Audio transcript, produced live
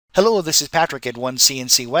Hello, this is Patrick at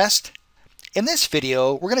OneCNC West. In this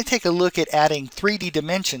video, we're going to take a look at adding 3D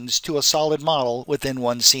dimensions to a solid model within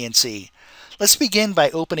OneCNC. Let's begin by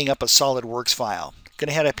opening up a SolidWorks file. Going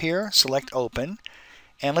to head up here, select Open,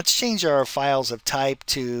 and let's change our files of type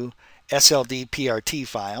to SLD PRT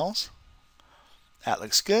files. That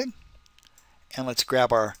looks good. And let's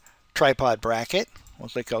grab our tripod bracket. We'll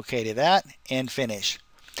click OK to that and finish.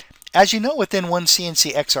 As you know, within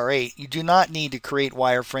OneCNC XR8, you do not need to create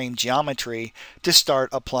wireframe geometry to start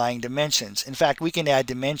applying dimensions. In fact, we can add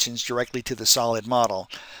dimensions directly to the solid model.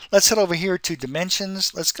 Let's head over here to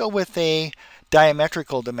Dimensions. Let's go with a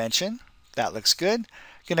diametrical dimension. That looks good.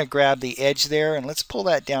 Going to grab the edge there and let's pull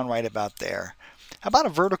that down right about there. How about a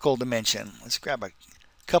vertical dimension? Let's grab a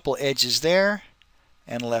couple edges there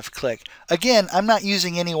and left click. Again, I'm not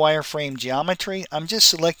using any wireframe geometry. I'm just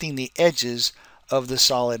selecting the edges of the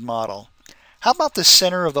solid model. How about the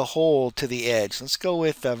center of the hole to the edge? Let's go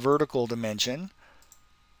with a vertical dimension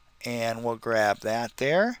and we'll grab that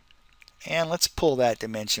there and let's pull that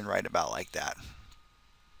dimension right about like that.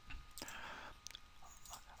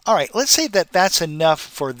 Alright, let's say that that's enough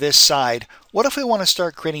for this side. What if we want to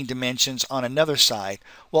start creating dimensions on another side?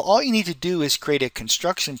 Well, all you need to do is create a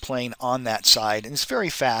construction plane on that side, and it's very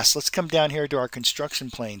fast. Let's come down here to our construction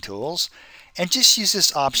plane tools and just use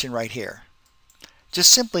this option right here.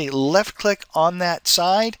 Just simply left click on that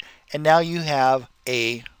side and now you have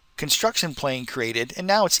a construction plane created, and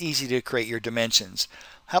now it's easy to create your dimensions.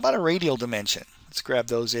 How about a radial dimension? Let's grab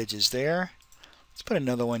those edges there. Let's put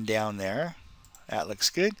another one down there. That looks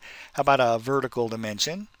good. How about a vertical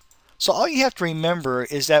dimension? So all you have to remember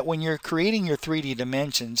is that when you're creating your 3D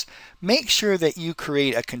dimensions, make sure that you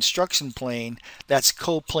create a construction plane that's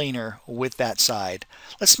coplanar with that side.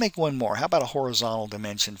 Let's make one more. How about a horizontal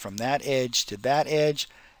dimension from that edge to that edge?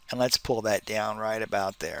 And let's pull that down right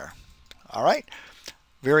about there. All right,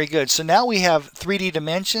 very good. So now we have 3D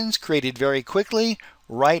dimensions created very quickly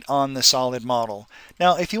right on the solid model.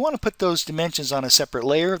 Now, if you want to put those dimensions on a separate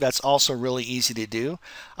layer, that's also really easy to do.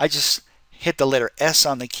 I just hit the letter S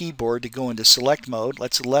on the keyboard to go into select mode.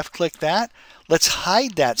 Let's left click that. Let's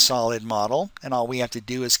hide that solid model, and all we have to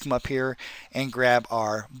do is come up here and grab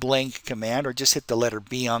our blank command, or just hit the letter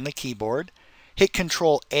B on the keyboard. Hit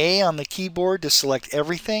Control A on the keyboard to select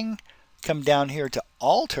everything. Come down here to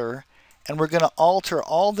Alter, and we're going to alter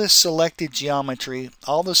all this selected geometry,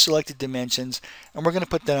 all the selected dimensions, and we're going to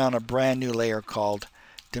put that on a brand new layer called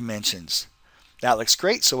Dimensions. That looks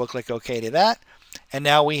great, so we'll click OK to that. And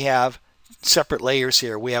now we have separate layers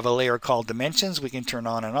here. We have a layer called Dimensions we can turn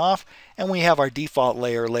on and off, and we have our default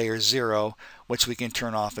layer, layer 0, which we can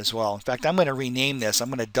turn off as well. In fact, I'm going to rename this. I'm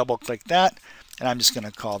going to double click that, and I'm just going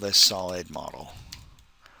to call this Solid Model.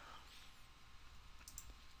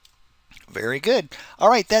 Very good. All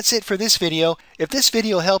right, that's it for this video. If this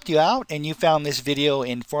video helped you out and you found this video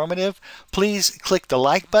informative, please click the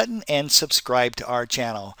like button and subscribe to our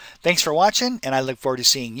channel. Thanks for watching, and I look forward to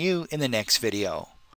seeing you in the next video.